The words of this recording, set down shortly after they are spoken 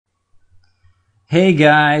Hey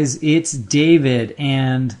guys, it's David,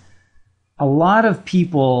 and a lot of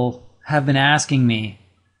people have been asking me,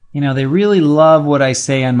 they really love what I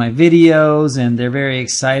say on my videos and they're very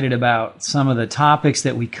excited about some of the topics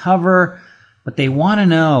that we cover, but they want to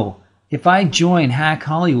know, if I join Hack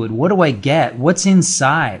Hollywood, what do I get? What's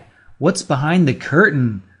inside? What's behind the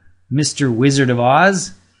curtain, Mr. Wizard of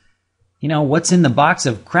Oz? What's in the box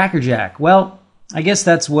of Cracker Jack? Well, I guess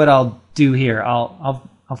that's what I'll do here.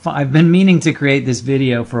 I've been meaning to create this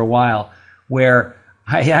video for a while where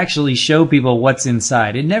I actually show people what's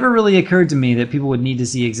inside. It never really occurred to me that people would need to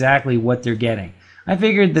see exactly what they're getting. I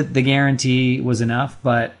figured that the guarantee was enough,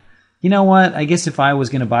 but you know what? I guess if I was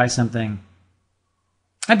going to buy something,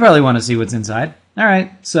 I'd probably want to see what's inside. All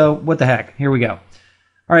right, so what the heck? Here we go.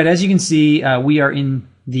 All right, as you can see, we are in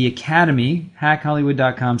the Academy,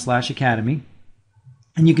 hackhollywood.com/academy,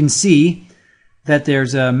 and you can see that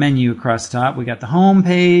there's a menu across the top. We got the home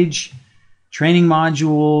page, training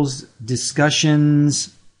modules,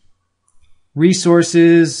 discussions,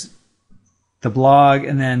 resources, the blog,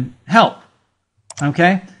 and then help.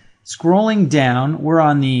 Okay? Scrolling down, we're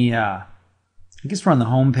on the, I guess we're on the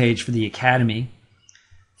home page for the Academy.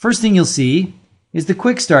 First thing you'll see is the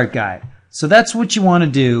Quick Start Guide. So that's what you want to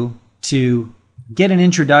do to get an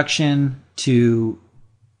introduction to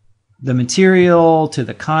the material, to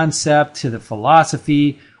the concept, to the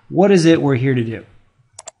philosophy. What is it we're here to do?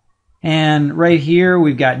 And right here,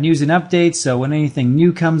 we've got news and updates. So when anything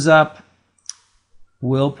new comes up,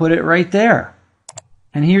 we'll put it right there.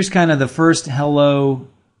 And here's kind of the first hello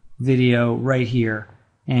video right here.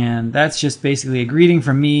 And that's just basically a greeting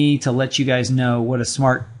from me to let you guys know what a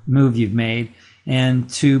smart move you've made and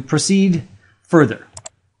to proceed further.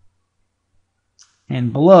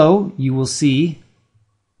 And below, you will see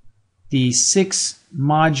the 6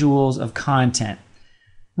 modules of content.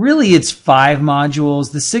 Really, it's 5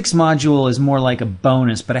 modules. The 6th module is more like a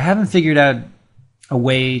bonus, but I haven't figured out a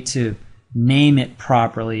way to name it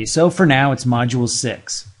properly. So for now, it's Module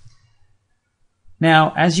 6.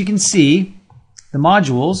 Now, as you can see, the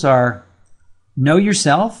modules are Know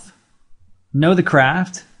Yourself, Know the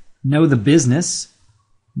Craft, Know the Business,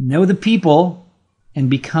 Know the People, and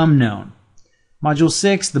Become Known. Module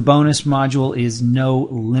 6, the bonus module, is No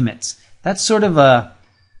Limits. That's sort of the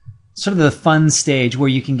fun stage where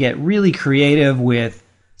you can get really creative with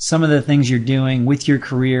some of the things you're doing with your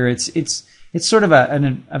career. It's sort of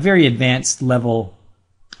a very advanced level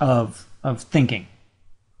of thinking.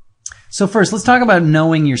 So first, let's talk about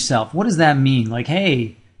knowing yourself. What does that mean? Like,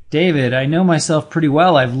 hey, David, I know myself pretty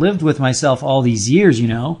well. I've lived with myself all these years,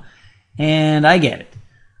 and I get it.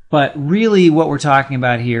 But really what we're talking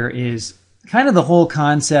about here is kind of the whole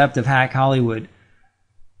concept of Hack Hollywood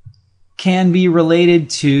can be related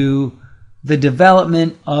to the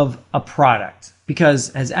development of a product. Because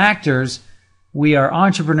as actors, we are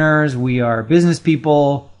entrepreneurs, we are business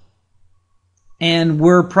people, and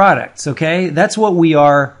we're products, okay? That's what we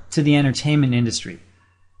are to the entertainment industry.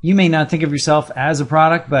 You may not think of yourself as a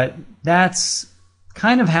product, but that's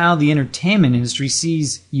kind of how the entertainment industry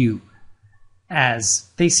sees you. As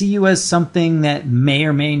they see you as something that may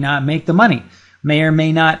or may not make the money, may or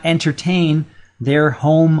may not entertain their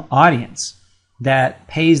home audience that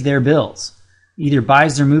pays their bills, either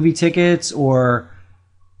buys their movie tickets or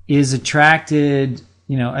is attracts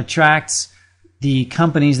the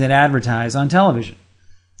companies that advertise on television.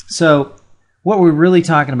 So what we're really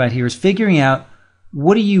talking about here is figuring out,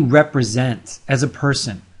 what do you represent as a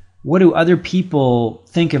person? What do other people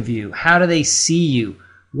think of you? How do they see you?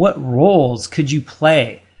 What roles could you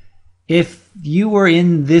play? If you were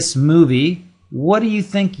in this movie, what do you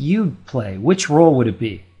think you'd play? Which role would it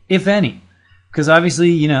be, if any? Because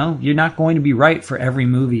obviously, you're not going to be right for every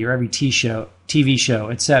movie or every TV show,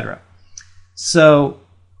 etc. So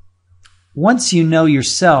once you know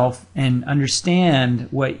yourself and understand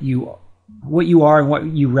what you are and what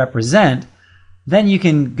you represent, then you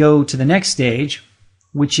can go to the next stage,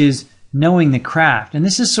 which is knowing the craft. And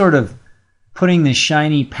this is sort of putting the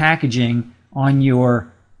shiny packaging on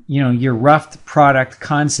your roughed product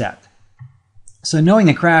concept. So knowing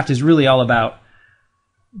the craft is really all about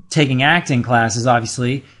taking acting classes,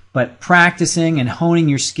 obviously, but practicing and honing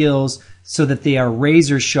your skills so that they are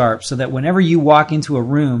razor sharp, so that whenever you walk into a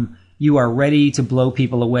room, you are ready to blow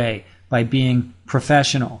people away by being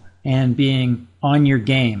professional and being on your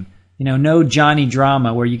game. No Johnny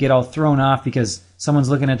drama where you get all thrown off because someone's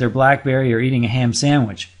looking at their BlackBerry or eating a ham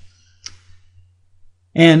sandwich.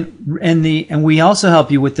 And we also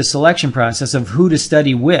help you with the selection process of who to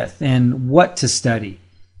study with and what to study,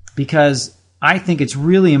 because I think it's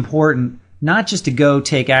really important not just to go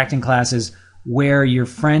take acting classes where your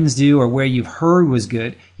friends do or where you've heard was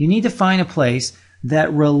good. You need to find a place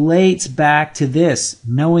that relates back to this,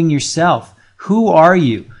 knowing yourself. Who are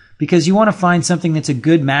you? Because you want to find something that's a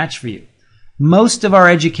good match for you. Most of our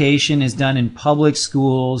education is done in public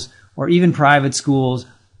schools or even private schools,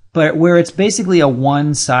 but where it's basically a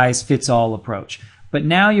one-size-fits-all approach. But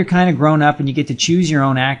now you're kind of grown up and you get to choose your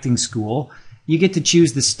own acting school. You get to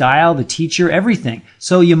choose the style, the teacher, everything.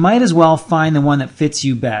 So you might as well find the one that fits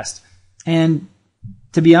you best. And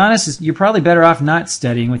to be honest, you're probably better off not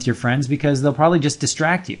studying with your friends because they'll probably just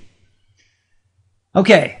distract you.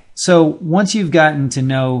 Okay, so once you've gotten to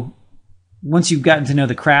know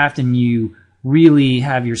the craft and you really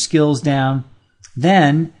have your skills down,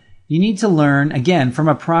 then you need to learn, again, from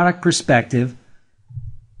a product perspective.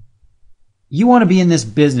 You want to be in this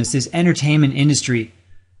business, this entertainment industry,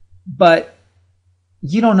 but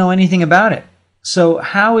you don't know anything about it. So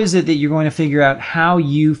how is it that you're going to figure out how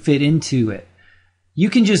you fit into it? You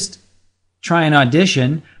can just try an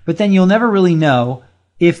audition, but then you'll never really know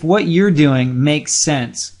if what you're doing makes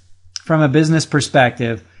sense from a business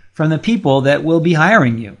perspective from the people that will be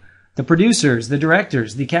hiring you, the producers, the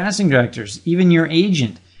directors, the casting directors, even your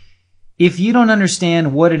agent. If you don't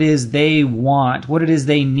understand what it is they want, what it is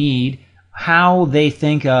they need, how they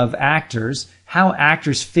think of actors, how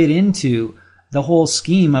actors fit into the whole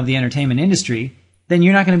scheme of the entertainment industry, then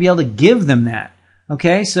you're not going to be able to give them that.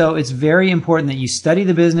 Okay, so it's very important that you study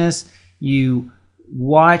the business, you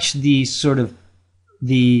watch the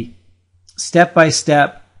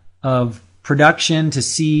step-by-step of production to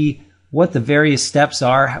see what the various steps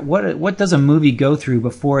are. What does a movie go through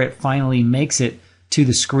before it finally makes it to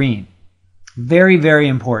the screen? Very, very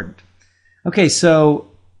important. Okay, so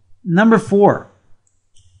number 4,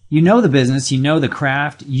 you know the business, you know the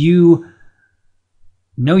craft, you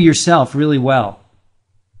know yourself really well.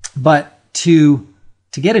 But to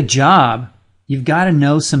get a job, you've got to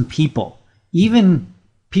know some people. Even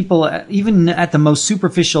at the most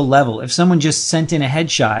superficial level. If someone just sent in a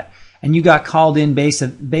headshot and you got called in based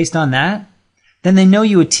on that, then they know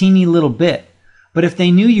you a teeny little bit. But if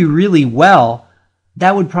they knew you really well,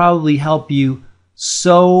 that would probably help you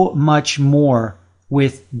so much more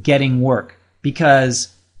with getting work.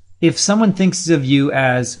 Because if someone thinks of you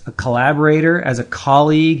as a collaborator, as a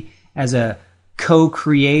colleague, as a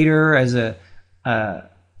co-creator, as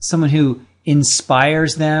someone who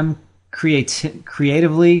inspires them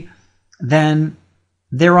creatively, then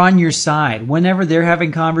they're on your side. Whenever they're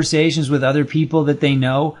having conversations with other people that they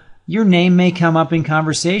know, your name may come up in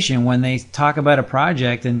conversation when they talk about a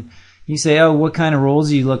project and you say, oh, what kind of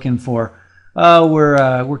roles are you looking for? Oh,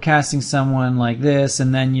 we're casting someone like this.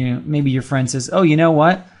 And then maybe your friend says, oh, you know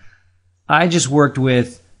what? I just worked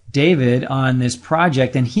with David on this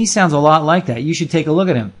project and he sounds a lot like that. You should take a look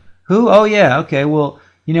at him. Who? Oh, yeah. Okay. Well,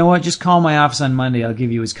 you know what? Just call my office on Monday. I'll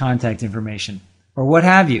give you his contact information or what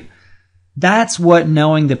have you. That's what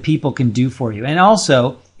knowing the people can do for you. And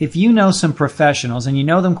also, if you know some professionals and you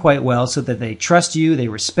know them quite well so that they trust you, they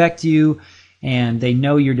respect you, and they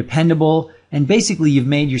know you're dependable, and basically you've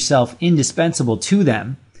made yourself indispensable to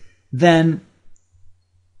them, then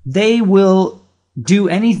they will do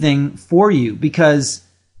anything for you because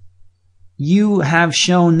you have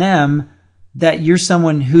shown them that you're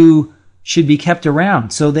someone who should be kept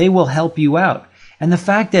around. So they will help you out. And the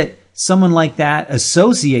fact that someone like that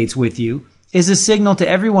associates with you is a signal to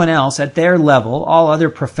everyone else at their level, all other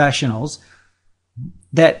professionals,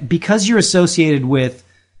 that because you're associated with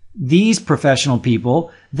these professional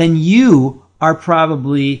people, then you are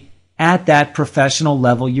probably at that professional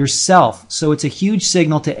level yourself. So it's a huge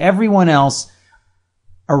signal to everyone else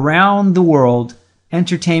around the world,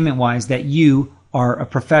 entertainment-wise, that you are a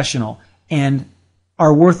professional and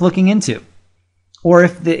are worth looking into. Or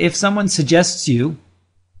if someone suggests you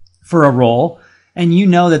for a role and you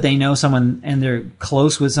know that they know someone and they're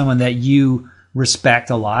close with someone that you respect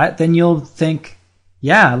a lot, then you'll think,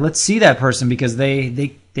 yeah, let's see that person because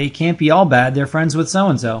they can't be all bad. They're friends with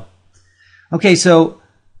so-and-so. Okay, so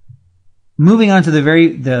moving on to the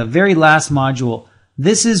very last module.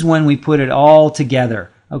 This is when we put it all together,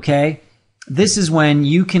 okay? This is when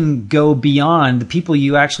you can go beyond the people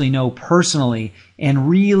you actually know personally and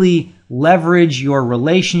really leverage your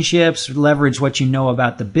relationships, leverage what you know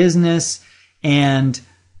about the business, and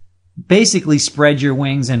basically spread your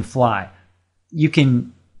wings and fly. You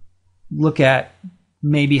can look at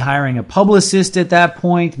maybe hiring a publicist at that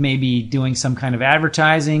point, maybe doing some kind of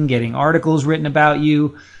advertising, getting articles written about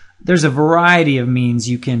you. There's a variety of means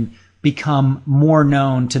you can become more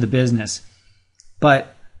known to the business.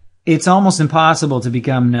 But it's almost impossible to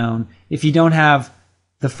become known if you don't have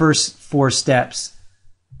the first 4 steps.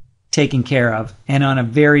 taken care of and on a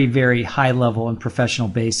very, very high level and professional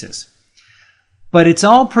basis. But it's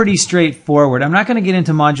all pretty straightforward. I'm not going to get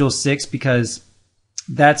into Module 6 because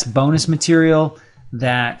that's bonus material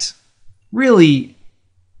that really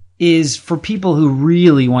is for people who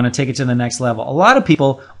really want to take it to the next level. A lot of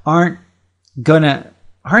people aren't going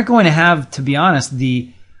to have, to be honest,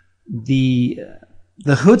 the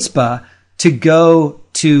chutzpah to go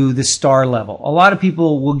to the star level. A lot of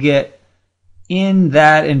people will get in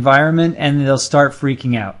that environment and they'll start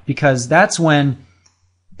freaking out, because that's when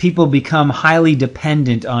people become highly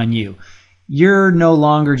dependent on you. You're no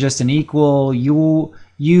longer just an equal.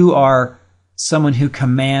 You are someone who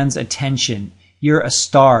commands attention. You're a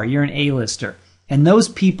star. You're an A-lister. And those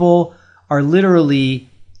people are literally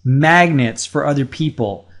magnets for other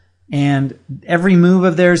people. And every move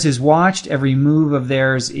of theirs is watched. Every move of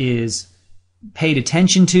theirs is paid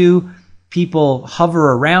attention to. People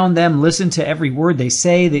hover around them, listen to every word they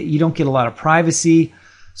say. That you don't get a lot of privacy.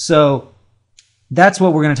 So that's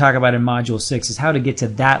what we're going to talk about in Module 6, is how to get to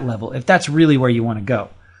that level, if that's really where you want to go.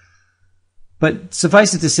 But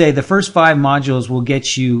suffice it to say, the first 5 modules will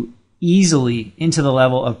get you easily into the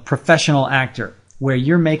level of professional actor, where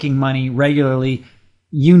you're making money regularly.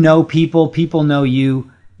 You know people, people know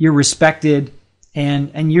you, you're respected,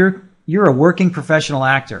 and you're a working professional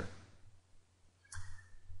actor.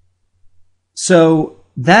 So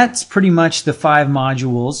that's pretty much the 5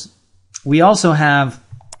 modules. We also have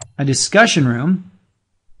a discussion room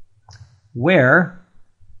where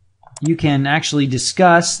you can actually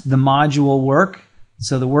discuss the module work.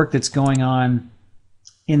 So the work that's going on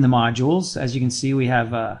in the modules. As you can see, we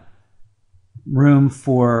have a room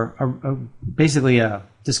for basically a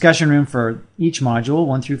discussion room for each module,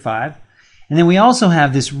 1 through 5. And then we also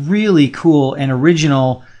have this really cool and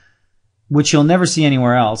original, which you'll never see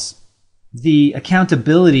anywhere else, the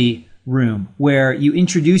accountability room, where you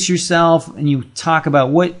introduce yourself and you talk about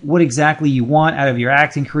what exactly you want out of your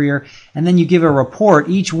acting career, and then you give a report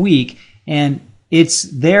each week, and it's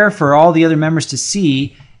there for all the other members to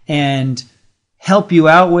see and help you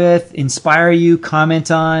out with, inspire you, comment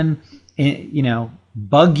on,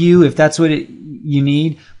 bug you if that's what you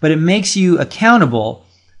need, but it makes you accountable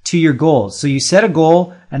to your goals. So you set a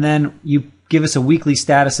goal and then you give us a weekly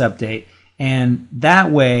status update, and that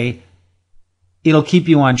way it'll keep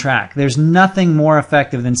you on track. There's nothing more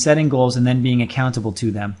effective than setting goals and then being accountable to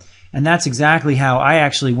them. And that's exactly how I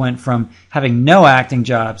actually went from having no acting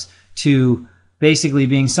jobs to basically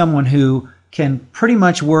being someone who can pretty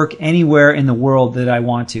much work anywhere in the world that I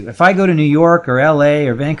want to. If I go to New York or LA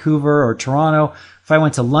or Vancouver or Toronto, if I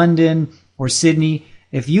went to London or Sydney,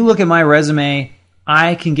 if you look at my resume,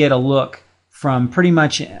 I can get a look from pretty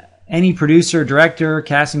much any producer, director,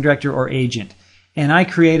 casting director, or agent. And I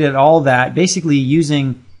created all that basically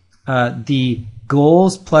using the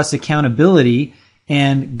goals plus accountability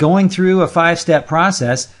and going through a 5-step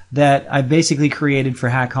process that I basically created for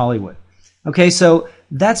Hack Hollywood. Okay, so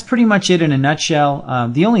that's pretty much it in a nutshell.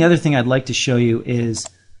 The only other thing I'd like to show you is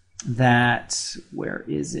that, where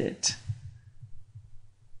is it?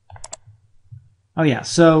 Oh yeah,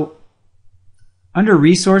 so under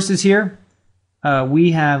resources here,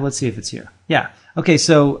 we have, let's see if it's here. Yeah, okay,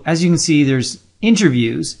 so as you can see, there's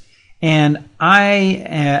interviews, and I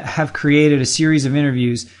have created a series of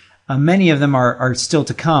interviews. Many of them are still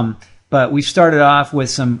to come, but we've started off with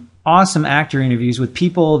some awesome actor interviews with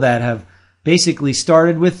people that have basically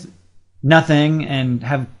started with nothing and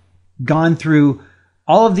have gone through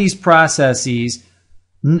all of these processes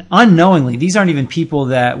unknowingly. These aren't even people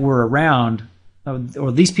that were around,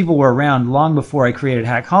 or these people were around long before I created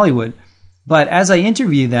Hack Hollywood. But as I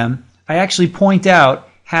interview them, I actually point out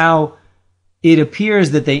how it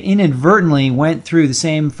appears that they inadvertently went through the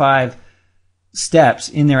same 5 steps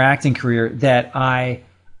in their acting career that I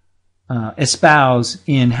espouse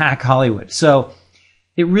in Hack Hollywood. So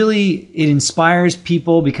it inspires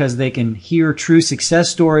people because they can hear true success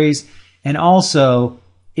stories, and also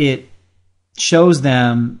it shows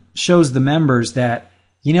the members that,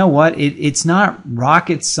 you know what, it's not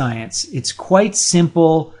rocket science. It's quite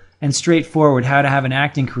simple and straightforward how to have an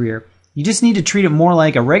acting career. You just need to treat it more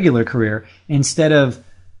like a regular career instead of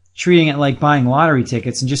treating it like buying lottery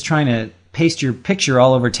tickets and just trying to paste your picture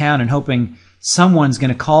all over town and hoping someone's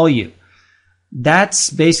going to call you. That's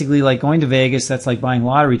basically like going to Vegas. That's like buying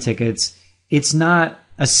lottery tickets. It's not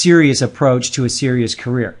a serious approach to a serious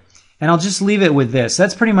career. And I'll just leave it with this.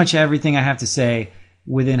 That's pretty much everything I have to say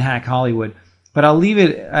within Hack Hollywood. But I'll leave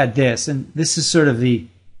it at this. And this is sort of the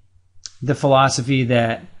philosophy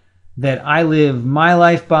that I live my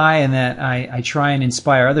life by, and that I try and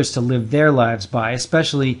inspire others to live their lives by,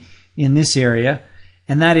 especially in this area.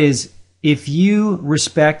 And that is, if you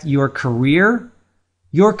respect your career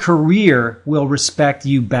will respect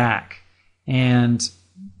you back. And,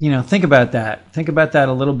 think about that. Think about that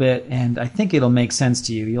a little bit, and I think it'll make sense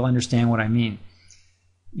to you. You'll understand what I mean.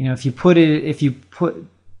 If you put in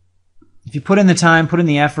the time, put in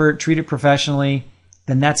the effort, treat it professionally,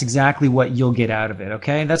 then that's exactly what you'll get out of it,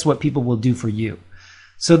 okay? That's what people will do for you.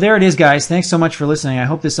 So there it is, guys. Thanks so much for listening. I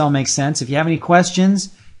hope this all makes sense. If you have any questions,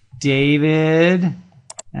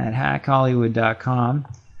 David@hackhollywood.com.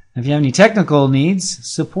 If you have any technical needs,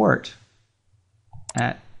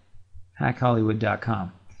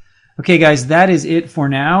 support@hackhollywood.com. Okay, guys, that is it for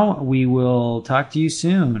now. We will talk to you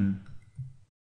soon.